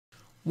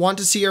Want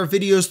to see our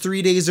videos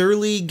 3 days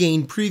early,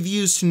 gain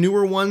previews to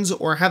newer ones,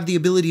 or have the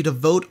ability to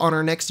vote on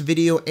our next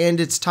video and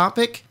its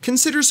topic?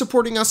 Consider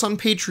supporting us on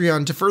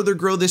Patreon to further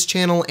grow this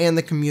channel and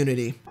the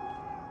community.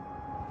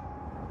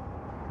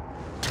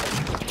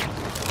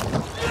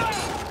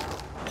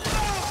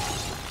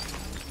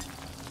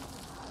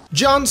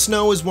 Jon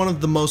Snow is one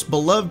of the most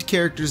beloved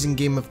characters in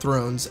Game of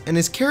Thrones, and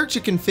his character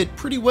can fit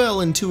pretty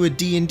well into a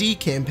D&D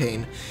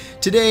campaign.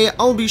 Today,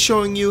 I'll be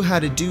showing you how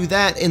to do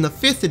that in the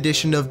 5th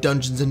edition of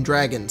Dungeons &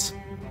 Dragons.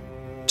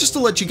 Just to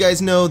let you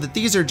guys know that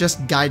these are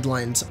just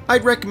guidelines.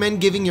 I'd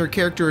recommend giving your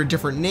character a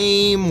different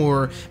name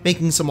or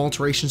making some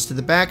alterations to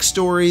the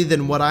backstory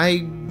than what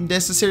I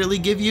necessarily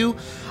give you.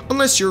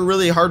 Unless you're a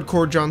really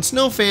hardcore Jon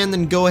Snow fan,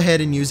 then go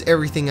ahead and use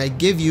everything I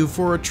give you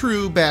for a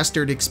true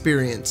bastard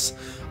experience.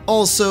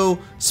 Also,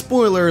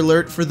 spoiler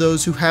alert for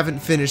those who haven't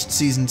finished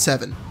Season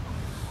 7.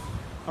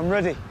 I'm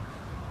ready.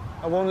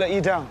 I won't let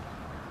you down.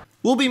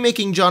 We'll be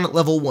making Jon at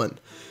level 1.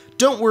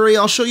 Don't worry,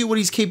 I'll show you what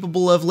he's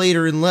capable of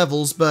later in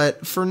levels,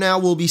 but for now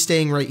we'll be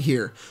staying right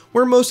here,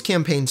 where most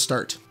campaigns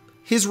start.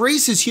 His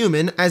race is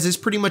human, as is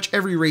pretty much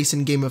every race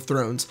in Game of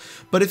Thrones,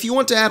 but if you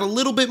want to add a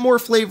little bit more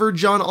flavor,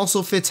 Jon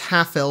also fits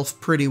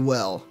half-elf pretty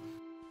well.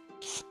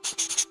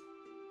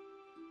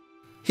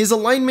 His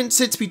alignment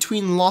sits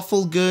between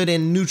lawful good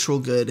and neutral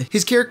good.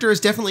 His character has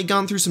definitely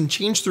gone through some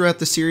change throughout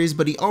the series,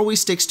 but he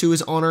always sticks to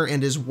his honor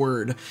and his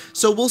word,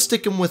 so we'll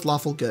stick him with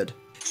lawful good.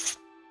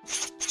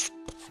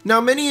 Now,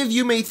 many of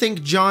you may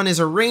think Jon is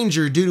a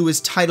ranger due to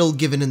his title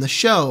given in the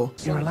show.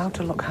 You're allowed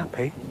to look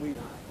happy.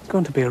 It's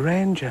going to be a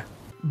ranger.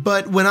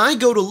 But when I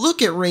go to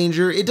look at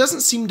Ranger, it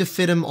doesn't seem to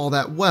fit him all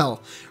that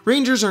well.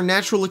 Rangers are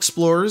natural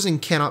explorers and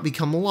cannot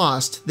become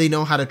lost. They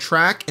know how to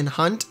track and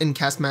hunt and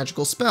cast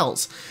magical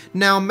spells.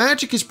 Now,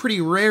 magic is pretty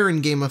rare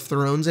in Game of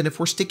Thrones, and if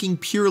we're sticking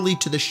purely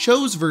to the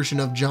show's version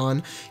of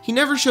Jon, he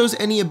never shows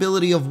any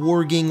ability of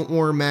warging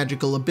or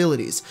magical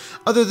abilities,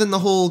 other than the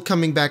whole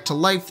coming back to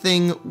life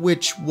thing,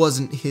 which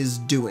wasn't his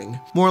doing.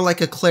 More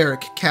like a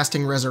cleric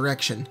casting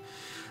resurrection.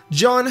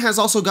 Jon has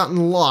also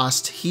gotten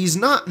lost. He's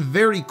not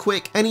very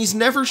quick, and he's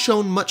never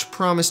shown much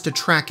promise to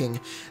tracking.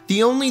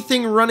 The only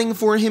thing running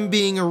for him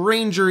being a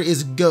ranger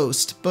is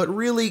Ghost, but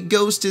really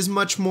Ghost is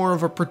much more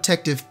of a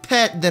protective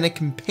pet than a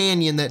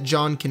companion that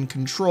Jon can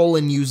control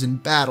and use in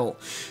battle.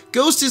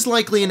 Ghost is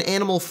likely an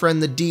animal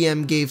friend the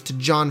DM gave to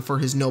Jon for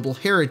his noble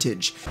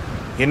heritage.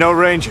 You're no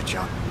ranger,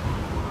 Jon.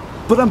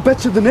 But I'm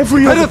better than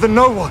every other. Better than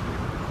no one.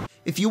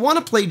 If you want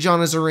to play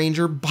Jon as a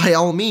ranger, by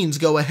all means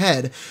go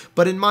ahead,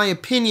 but in my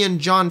opinion,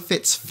 Jon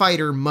fits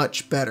fighter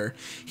much better.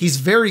 He's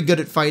very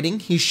good at fighting,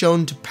 he's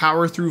shown to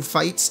power through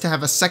fights, to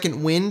have a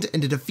second wind,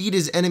 and to defeat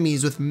his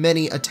enemies with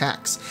many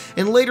attacks.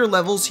 In later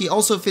levels, he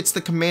also fits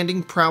the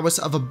commanding prowess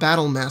of a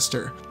battle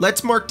master.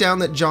 Let's mark down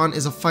that Jon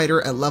is a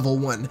fighter at level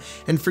 1,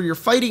 and for your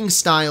fighting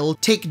style,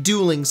 take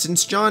dueling.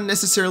 Since Jon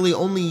necessarily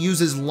only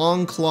uses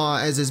long claw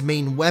as his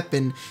main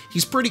weapon,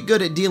 he's pretty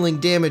good at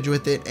dealing damage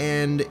with it,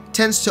 and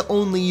tends to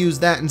only use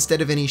that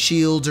instead of any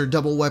shields or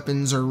double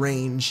weapons or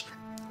range.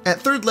 At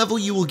 3rd level,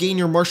 you will gain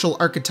your martial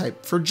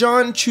archetype. For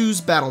Jon, choose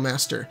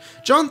Battlemaster.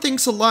 Jon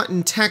thinks a lot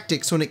in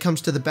tactics when it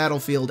comes to the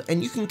battlefield,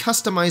 and you can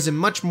customize him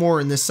much more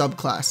in this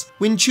subclass.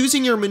 When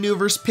choosing your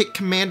maneuvers, pick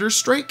Commander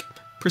Strike,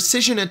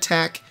 Precision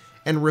Attack,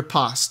 and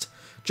Riposte.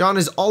 Jon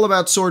is all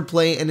about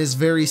swordplay and is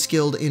very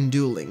skilled in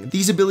dueling.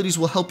 These abilities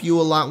will help you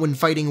a lot when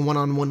fighting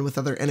one-on-one with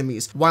other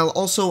enemies, while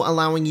also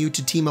allowing you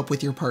to team up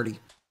with your party.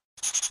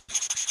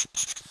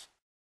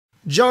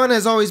 Jon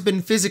has always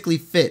been physically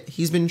fit.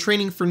 He's been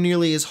training for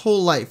nearly his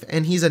whole life,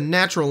 and he's a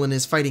natural in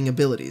his fighting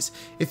abilities.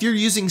 If you're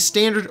using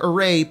standard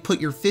array,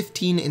 put your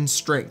 15 in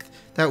strength.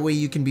 That way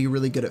you can be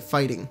really good at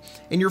fighting.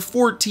 And your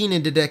 14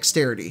 into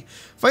dexterity.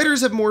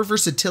 Fighters have more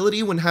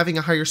versatility when having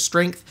a higher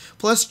strength,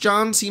 plus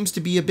Jon seems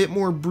to be a bit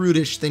more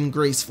brutish than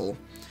graceful.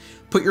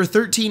 Put your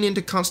 13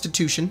 into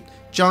constitution.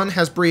 Jon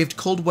has braved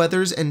cold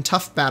weathers and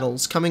tough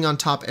battles, coming on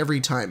top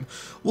every time.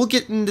 We'll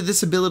get into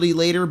this ability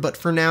later, but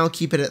for now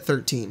keep it at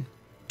 13.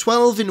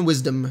 12 in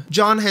wisdom.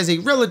 Jon has a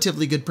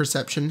relatively good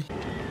perception.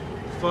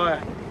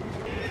 Fire.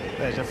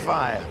 There's a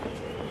fire.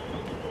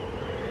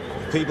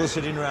 People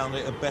sitting around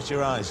it have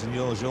better eyes than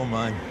yours or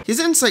mine.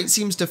 His insight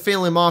seems to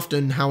fail him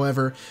often,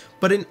 however,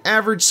 but an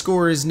average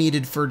score is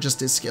needed for just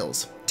his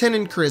skills. 10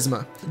 in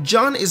charisma.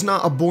 Jon is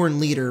not a born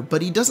leader,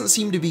 but he doesn't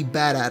seem to be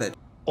bad at it.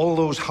 All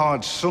those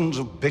hard sons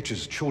of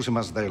bitches chose him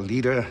as their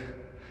leader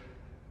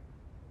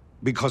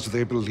because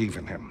they believe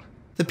in him.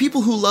 The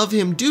people who love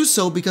him do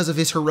so because of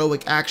his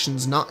heroic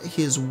actions, not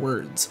his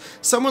words.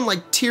 Someone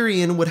like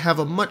Tyrion would have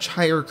a much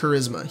higher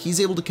charisma. He's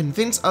able to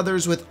convince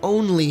others with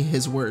only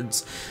his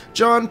words.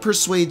 Jon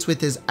persuades with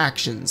his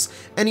actions.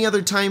 Any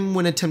other time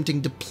when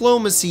attempting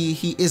diplomacy,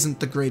 he isn't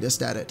the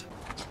greatest at it.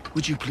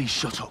 Would you please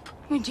shut up?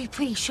 Would you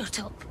please shut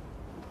up?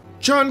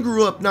 Jon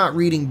grew up not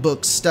reading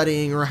books,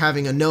 studying, or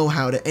having a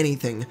know-how to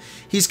anything.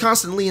 He's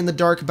constantly in the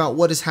dark about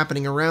what is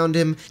happening around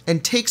him,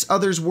 and takes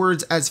others'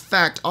 words as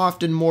fact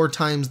often more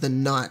times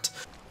than not.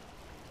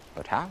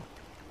 But how?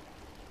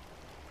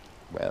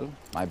 Well,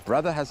 my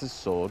brother has his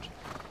sword,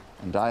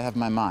 and I have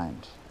my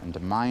mind, and a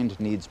mind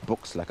needs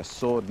books like a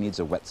sword needs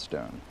a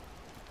whetstone.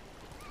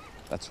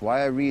 That's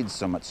why I read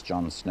so much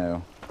Jon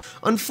Snow.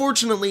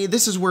 Unfortunately,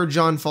 this is where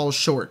Jon falls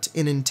short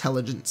in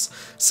intelligence.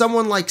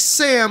 Someone like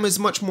Sam is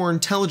much more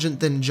intelligent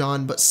than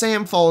Jon, but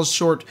Sam falls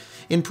short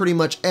in pretty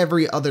much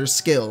every other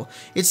skill.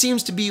 It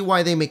seems to be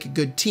why they make a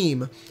good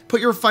team.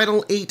 Put your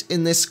final 8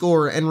 in this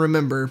score, and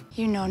remember,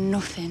 you know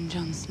nothing,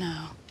 Jon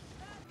Snow.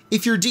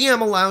 if your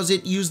DM allows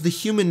it, use the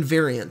human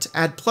variant.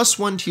 Add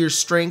 +1 to your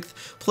strength,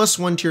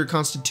 +1 to your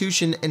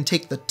constitution, and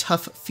take the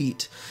tough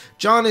feat.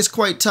 Jon is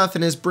quite tough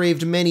and has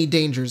braved many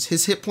dangers.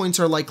 His hit points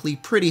are likely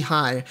pretty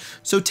high,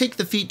 so take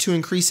the feat to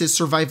increase his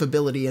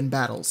survivability in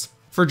battles.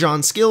 For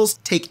Jon's skills,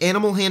 take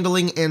animal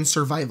handling and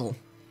survival.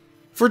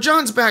 For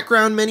Jon's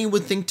background, many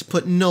would think to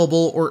put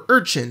noble or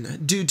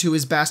urchin, due to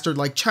his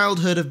bastard-like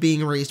childhood of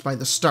being raised by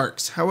the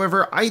Starks.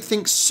 However, I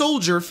think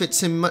soldier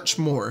fits him much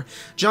more.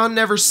 Jon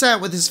never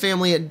sat with his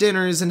family at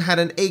dinners and had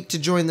an ache to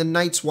join the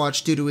Night's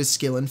Watch due to his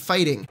skill in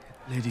fighting.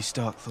 Lady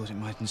Stark thought it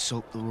might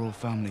insult the royal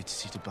family to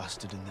seat a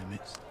bastard in their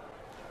midst.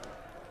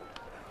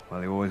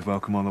 Well, you're always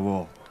welcome on the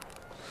wall.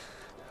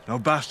 No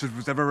bastard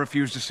was ever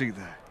refused a seat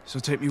there. So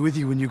take me with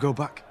you when you go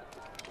back.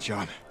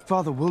 Jon.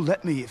 Father will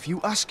let me if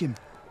you ask him.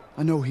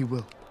 I know he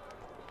will.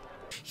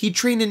 He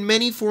trained in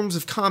many forms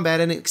of combat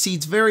and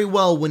exceeds very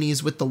well when he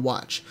is with the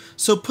Watch,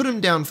 so put him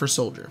down for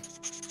soldier.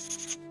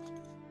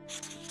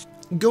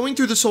 Going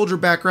through the soldier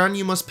background,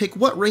 you must pick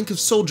what rank of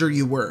soldier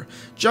you were.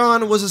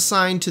 Jon was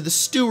assigned to the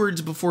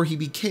stewards before he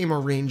became a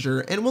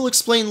ranger, and we'll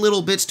explain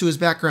little bits to his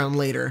background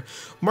later.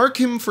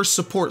 Mark him for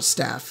support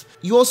staff.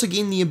 You also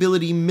gain the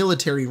ability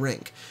military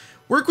rank.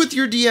 Work with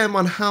your DM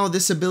on how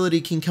this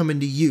ability can come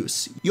into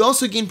use. You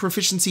also gain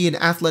proficiency in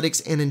athletics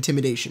and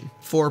intimidation.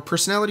 For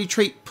personality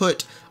trait,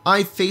 put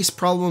I face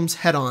problems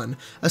head on.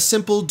 A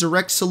simple,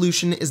 direct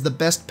solution is the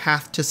best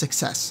path to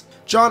success.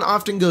 Jon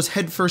often goes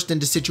headfirst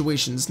into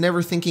situations,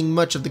 never thinking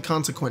much of the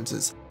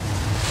consequences.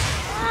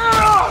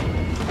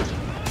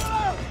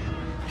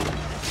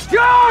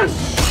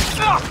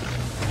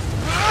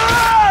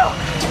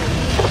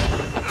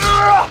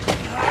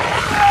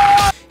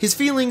 His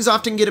feelings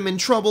often get him in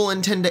trouble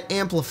and tend to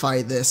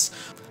amplify this.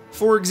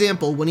 For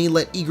example, when he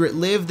let Ygritte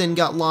live, then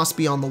got lost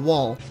beyond the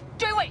wall.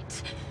 Do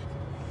it!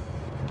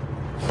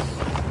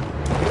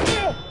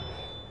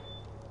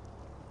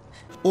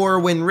 Or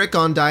when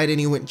Rickon died and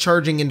he went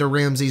charging into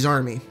Ramsay's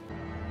army.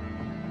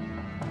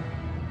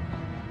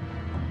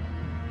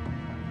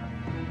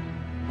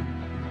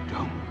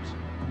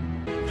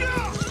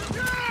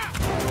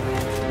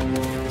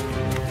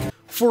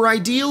 For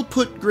ideal,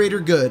 put greater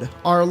good.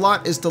 Our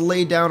lot is to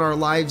lay down our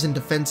lives in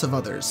defense of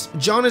others.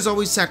 Jon is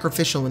always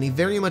sacrificial, and he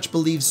very much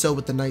believes so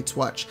with the Night's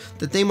Watch,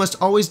 that they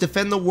must always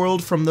defend the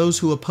world from those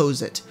who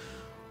oppose it.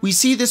 We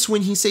see this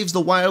when he saves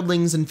the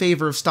wildlings in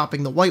favor of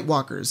stopping the White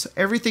Walkers.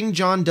 Everything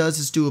Jon does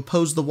is to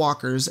oppose the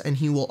walkers, and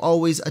he will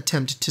always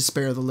attempt to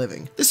spare the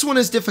living. This one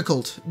is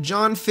difficult.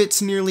 Jon fits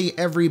nearly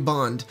every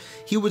bond.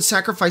 He would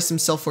sacrifice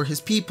himself for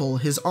his people.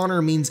 His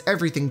honor means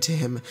everything to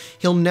him.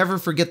 He'll never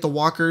forget the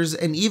walkers,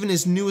 and even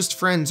his newest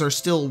friends are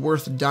still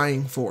worth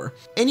dying for.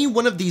 Any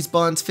one of these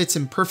bonds fits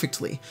him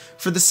perfectly.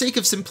 For the sake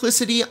of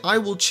simplicity, I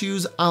will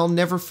choose I'll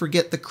never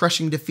forget the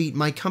crushing defeat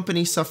my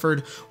company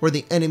suffered or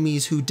the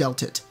enemies who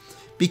dealt it.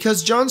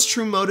 Because Jon's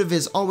true motive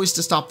is always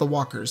to stop the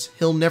walkers,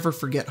 he'll never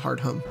forget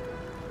Hardhome.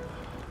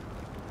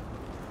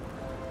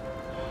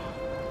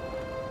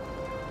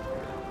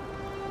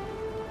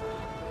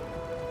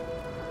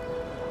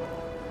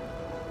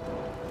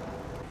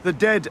 The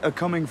dead are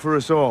coming for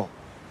us all.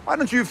 Why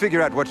don't you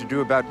figure out what to do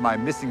about my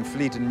missing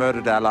fleet and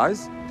murdered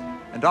allies?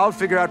 And I'll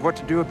figure out what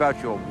to do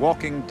about your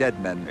walking dead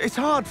men. It's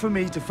hard for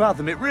me to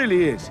fathom, it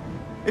really is.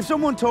 If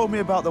someone told me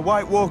about the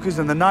White Walkers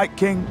and the Night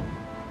King...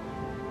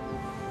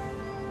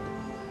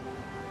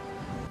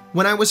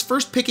 When I was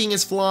first picking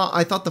his flaw,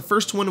 I thought the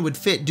first one would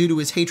fit due to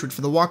his hatred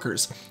for the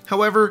walkers.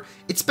 However,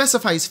 it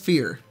specifies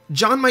fear.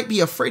 Jon might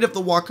be afraid of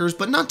the walkers,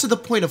 but not to the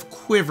point of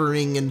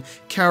quivering and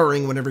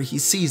cowering whenever he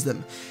sees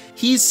them.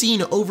 He's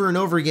seen over and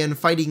over again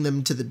fighting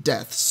them to the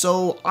death,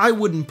 so I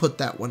wouldn't put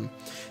that one.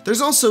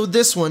 There's also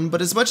this one,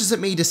 but as much as it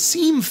may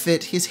seem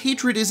fit, his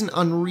hatred isn't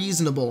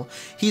unreasonable.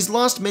 He's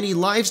lost many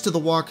lives to the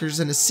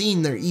walkers and has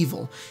seen their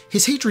evil.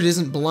 His hatred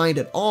isn't blind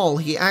at all,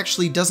 he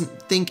actually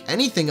doesn't think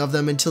anything of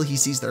them until he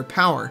sees their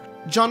power.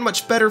 Jon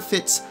much better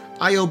fits,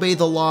 I obey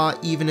the law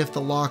even if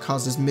the law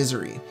causes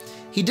misery.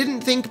 He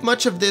didn't think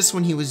much of this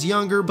when he was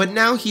younger, but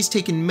now he's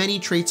taken many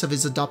traits of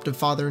his adoptive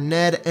father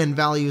Ned and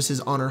values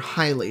his honor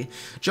highly.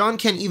 Jon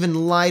can't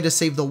even lie to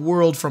save the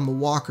world from the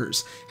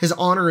walkers. His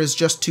honor is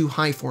just too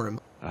high for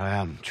him. I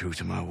am true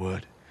to my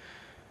word.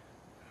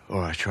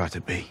 Or I try to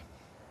be.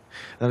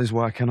 That is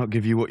why I cannot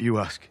give you what you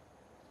ask.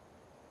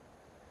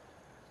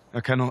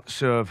 I cannot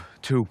serve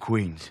two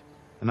queens,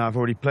 and I've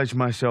already pledged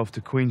myself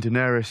to Queen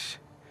Daenerys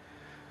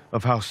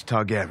of House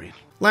Targaryen.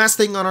 Last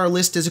thing on our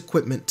list is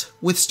equipment.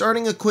 With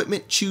starting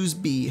equipment, choose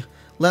B.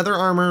 Leather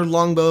armor,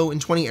 longbow, and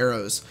 20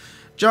 arrows.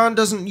 Jon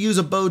doesn't use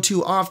a bow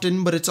too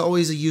often, but it's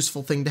always a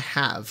useful thing to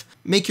have.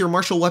 Make your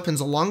martial weapons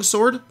a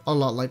longsword, a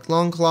lot like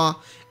Longclaw,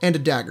 and a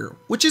dagger,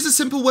 which is a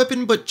simple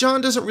weapon, but Jon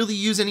doesn't really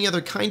use any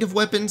other kind of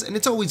weapons, and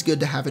it's always good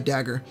to have a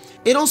dagger.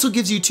 It also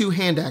gives you 2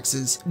 hand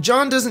axes.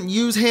 Jon doesn't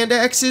use hand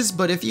axes,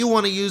 but if you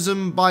want to use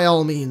them, by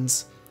all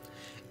means.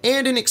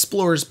 And an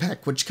explorer's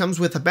pack, which comes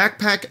with a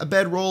backpack, a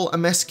bedroll, a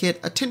mess kit,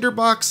 a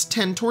tinderbox,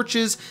 10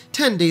 torches,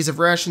 10 days of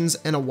rations,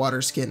 and a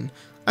water skin.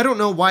 I don't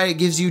know why it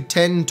gives you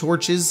 10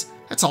 torches.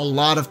 That's a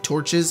lot of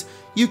torches.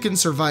 You can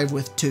survive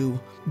with 2.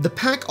 The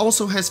pack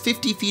also has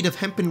 50 feet of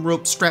hempen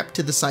rope strapped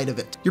to the side of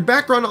it. Your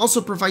background also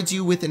provides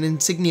you with an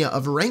insignia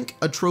of rank,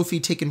 a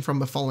trophy taken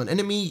from a fallen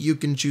enemy. You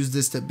can choose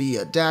this to be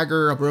a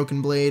dagger, a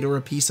broken blade, or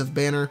a piece of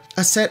banner,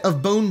 a set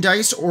of bone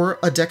dice or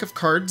a deck of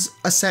cards,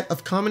 a set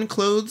of common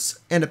clothes,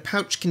 and a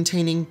pouch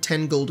containing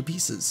 10 gold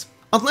pieces.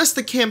 Unless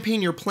the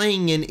campaign you're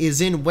playing in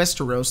is in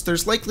Westeros,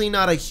 there's likely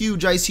not a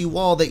huge icy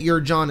wall that your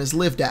Jon has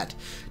lived at.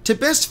 To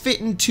best fit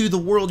into the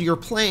world you're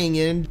playing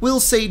in, we'll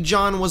say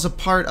Jon was a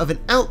part of an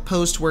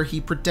outpost where he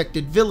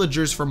protected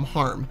villagers from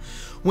harm.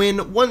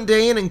 When one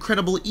day an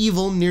incredible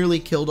evil nearly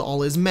killed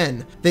all his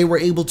men. They were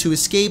able to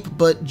escape,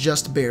 but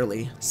just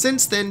barely.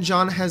 Since then,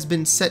 Jon has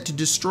been set to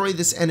destroy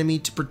this enemy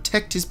to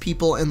protect his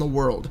people and the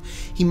world.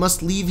 He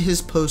must leave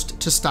his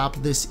post to stop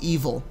this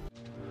evil.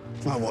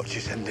 My watch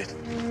is ended.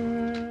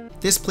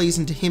 This plays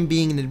into him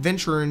being an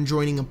adventurer and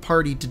joining a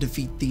party to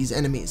defeat these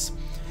enemies.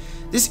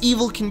 This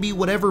evil can be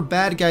whatever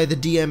bad guy the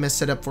DM has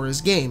set up for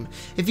his game.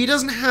 If he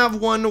doesn't have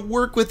one,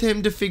 work with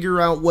him to figure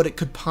out what it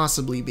could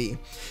possibly be.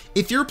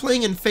 If you're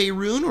playing in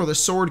Faerun or the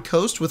Sword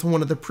Coast with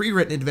one of the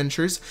pre-written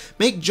adventures,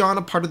 make Jon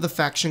a part of the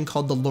faction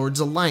called the Lord's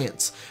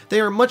Alliance.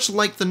 They are much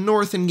like the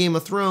North in Game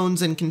of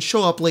Thrones and can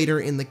show up later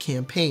in the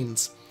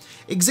campaigns.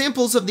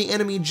 Examples of the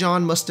enemy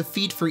Jon must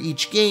defeat for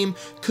each game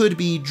could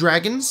be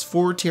dragons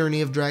for Tyranny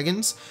of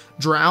Dragons,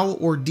 drow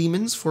or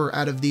demons for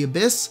Out of the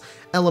Abyss,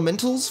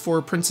 elementals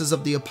for Princes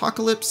of the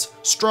Apocalypse,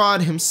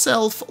 Strahd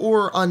himself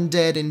or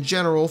undead in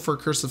general for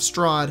Curse of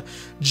Strahd,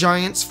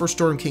 giants for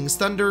Storm King's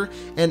Thunder,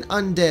 and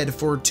undead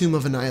for Tomb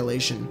of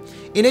Annihilation.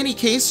 In any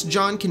case,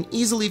 Jon can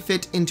easily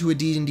fit into a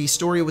D&D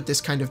story with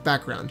this kind of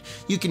background.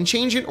 You can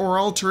change it or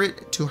alter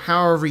it to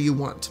however you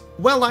want.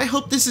 Well, I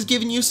hope this has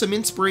given you some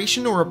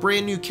inspiration or a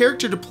brand new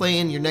character to play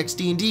in your next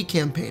D&D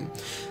campaign.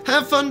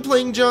 Have fun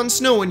playing Jon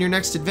Snow in your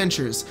next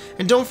adventures,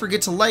 and don't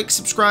forget to like,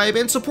 subscribe,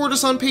 and support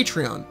us on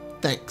Patreon.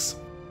 Thanks.